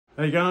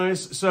Hey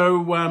guys,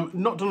 so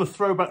not done a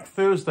Throwback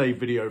Thursday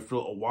video for a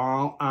little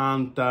while,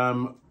 and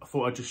I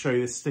thought I'd just show you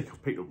this stick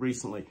I've picked up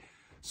recently.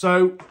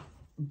 So,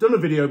 done a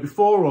video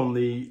before on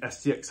the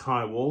STX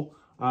Hi-Wall.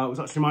 It was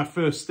actually my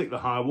first stick, the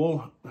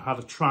Hi-Wall. It had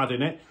a trad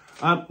in it.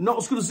 Not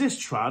as good as this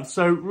trad,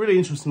 so really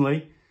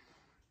interestingly,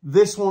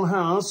 this one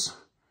has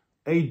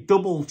a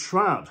double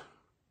trad,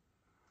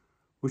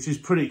 which is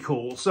pretty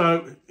cool.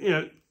 So, you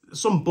know,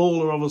 some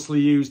baller obviously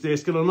used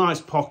this, got a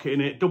nice pocket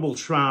in it, double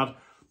trad.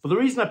 But the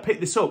reason I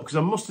picked this up, because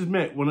I must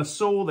admit, when I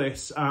saw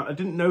this, I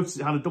didn't notice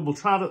it had a double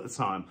trad at the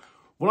time.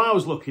 What I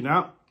was looking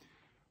at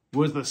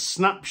was the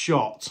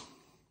Snap-Shot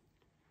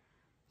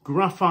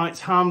Graphite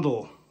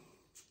handle.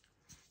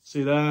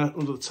 See there,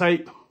 under the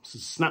tape, this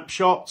is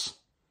Snap-Shot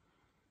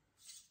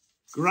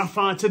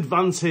Graphite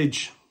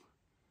Advantage.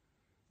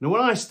 Now, when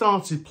I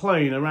started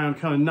playing around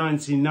kind of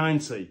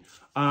 1990,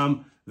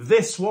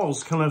 this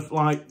was kind of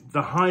like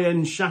the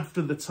high-end shaft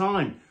of the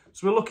time.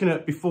 So we're looking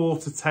at before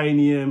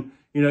titanium.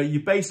 You know, you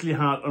basically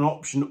had an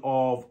option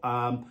of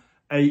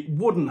a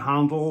wooden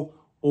handle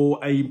or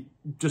a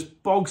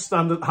just bog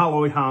standard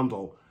alloy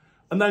handle.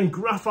 And then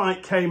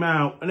graphite came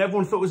out and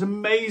everyone thought it was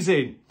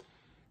amazing.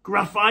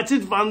 Graphite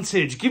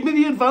Advantage, give me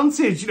the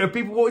advantage. You know,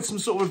 people wanted some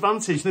sort of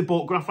advantage. They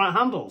bought graphite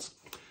handles.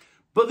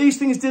 But these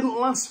things didn't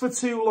last for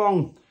too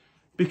long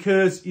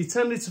because you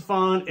tended to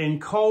find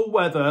in cold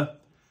weather,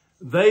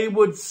 they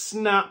would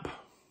snap.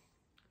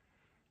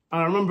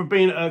 And I remember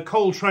being at a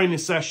cold training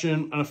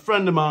session and a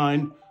friend of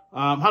mine,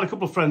 had a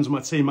couple of friends on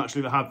my team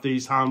actually that had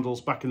these handles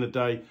back in the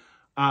day.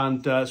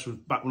 And this was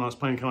back when I was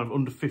playing kind of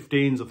under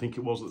 15s, I think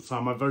it was at the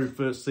time, my very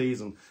first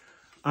season.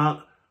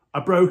 And I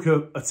broke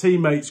a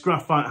teammate's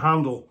graphite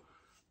handle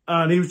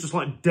and he was just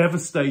like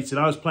devastated.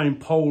 I was playing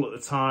pole at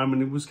the time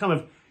and he was kind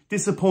of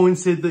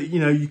disappointed that, you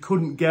know, you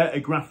couldn't get a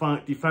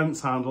graphite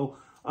defense handle.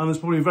 And there's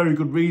probably a very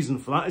good reason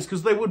for that. It's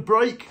because they would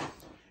break.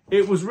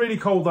 It was really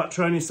cold that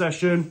training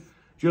session.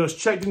 Just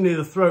checked in near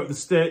the throat of the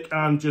stick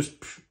and just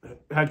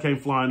head came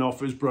flying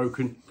off. It was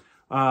broken.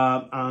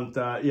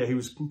 Yeah, he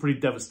was pretty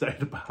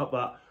devastated about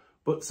that.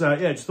 But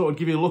yeah, just thought I'd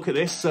give you a look at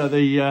this,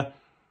 the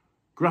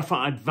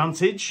Graphite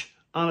Advantage.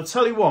 And I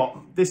tell you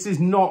what, this is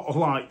not a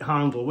light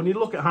handle. When you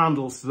look at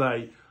handles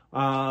today,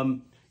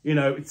 you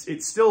know,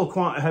 it's still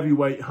quite a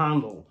heavyweight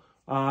handle.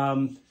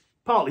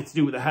 Partly to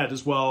do with the head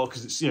as well,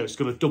 because it's, you know, it's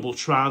got a double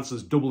trad, so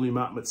there's double the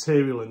amount of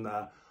material in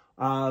there.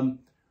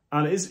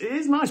 And it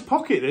is a nice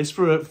pocket, this,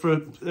 for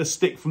a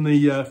stick from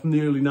the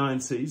early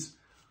 90s.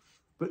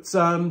 But,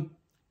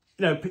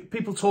 you know,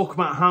 people talk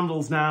about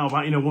handles now,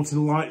 about, you know,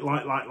 wanting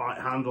light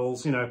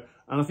handles, you know.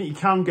 And I think you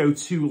can go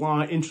too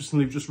light.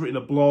 Interestingly, I've just written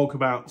a blog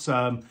about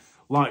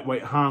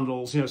lightweight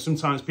handles. You know,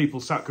 sometimes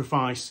people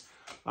sacrifice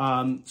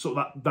sort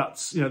of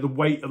that's, you know, the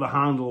weight of the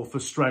handle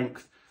for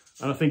strength.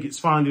 And I think it's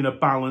finding a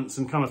balance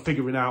and kind of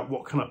figuring out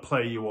what kind of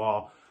player you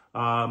are.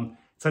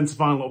 Tend to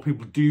find a lot of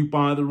people do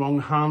buy the wrong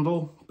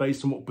handle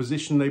based on what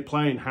position they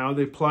play and how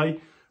they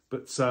play.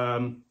 But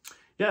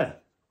yeah,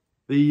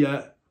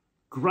 the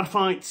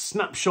Graphite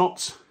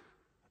Snap-Shot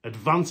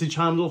Advantage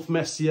handle from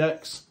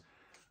STX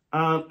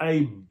and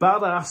a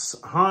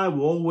badass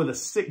Hi-Wall with a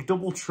sick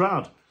double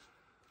trad.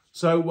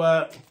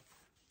 So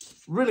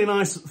really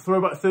nice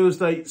Throwback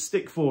Thursday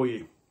stick for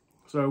you.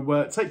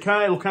 So take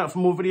care, look out for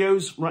more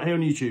videos right here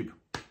on YouTube.